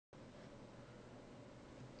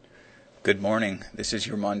Good morning. This is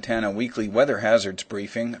your Montana Weekly Weather Hazards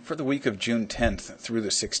Briefing for the week of June 10th through the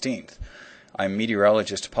 16th. I'm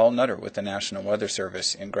meteorologist Paul Nutter with the National Weather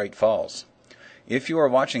Service in Great Falls. If you are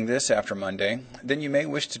watching this after Monday, then you may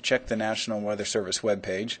wish to check the National Weather Service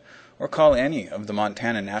webpage or call any of the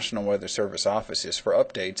Montana National Weather Service offices for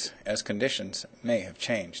updates as conditions may have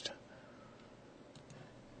changed.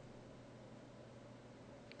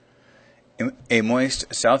 A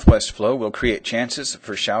moist southwest flow will create chances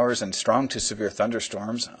for showers and strong to severe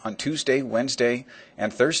thunderstorms on Tuesday, Wednesday,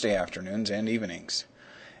 and Thursday afternoons and evenings.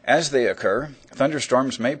 As they occur,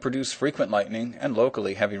 thunderstorms may produce frequent lightning and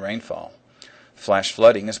locally heavy rainfall. Flash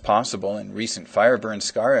flooding is possible in recent fire-burn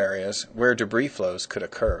scar areas where debris flows could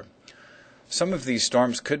occur. Some of these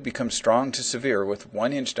storms could become strong to severe with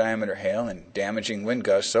 1-inch diameter hail and damaging wind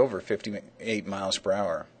gusts over 58 miles per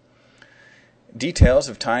hour. Details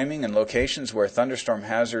of timing and locations where thunderstorm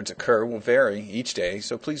hazards occur will vary each day,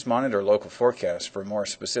 so please monitor local forecasts for more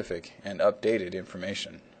specific and updated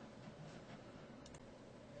information.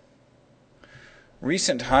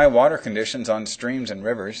 Recent high water conditions on streams and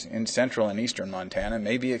rivers in central and eastern Montana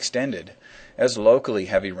may be extended as locally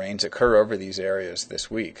heavy rains occur over these areas this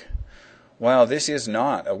week. While this is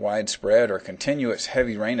not a widespread or continuous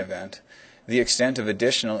heavy rain event, the extent of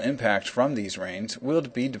additional impact from these rains will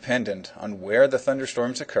be dependent on where the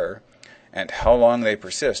thunderstorms occur and how long they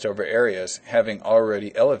persist over areas having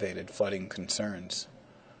already elevated flooding concerns.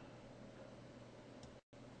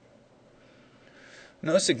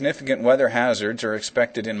 No significant weather hazards are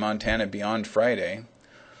expected in Montana beyond Friday.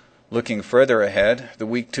 Looking further ahead, the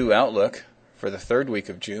Week 2 outlook for the third week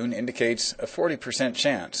of June indicates a 40%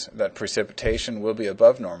 chance that precipitation will be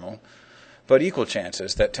above normal, but equal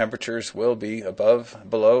chances that temperatures will be above,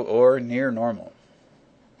 below, or near normal.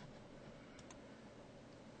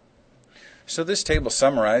 So this table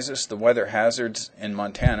summarizes the weather hazards in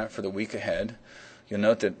Montana for the week ahead. You'll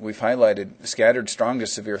note that we've highlighted scattered strong to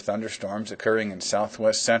severe thunderstorms occurring in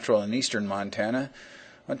southwest, central, and eastern Montana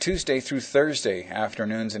on Tuesday through Thursday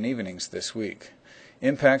afternoons and evenings this week.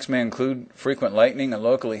 Impacts may include frequent lightning and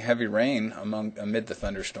locally heavy rain amid the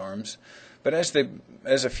thunderstorms. But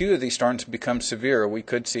as a few of these storms become severe, we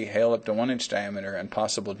could see hail up to 1-inch diameter and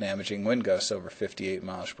possible damaging wind gusts over 58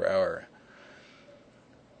 miles per hour.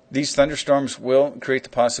 These thunderstorms will create the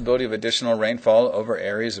possibility of additional rainfall over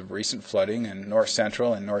areas of recent flooding in north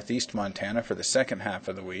central and northeast Montana for the second half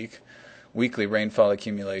of the week. Weekly rainfall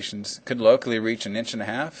accumulations could locally reach 1.5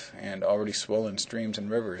 inches, and already swollen streams and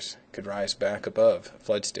rivers could rise back above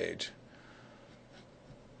flood stage.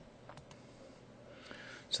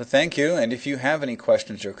 So thank you, and if you have any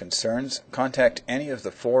questions or concerns, contact any of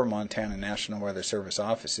the 4 Montana National Weather Service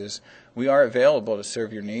offices. We are available to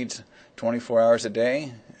serve your needs 24 hours a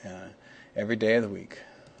day, every day of the week.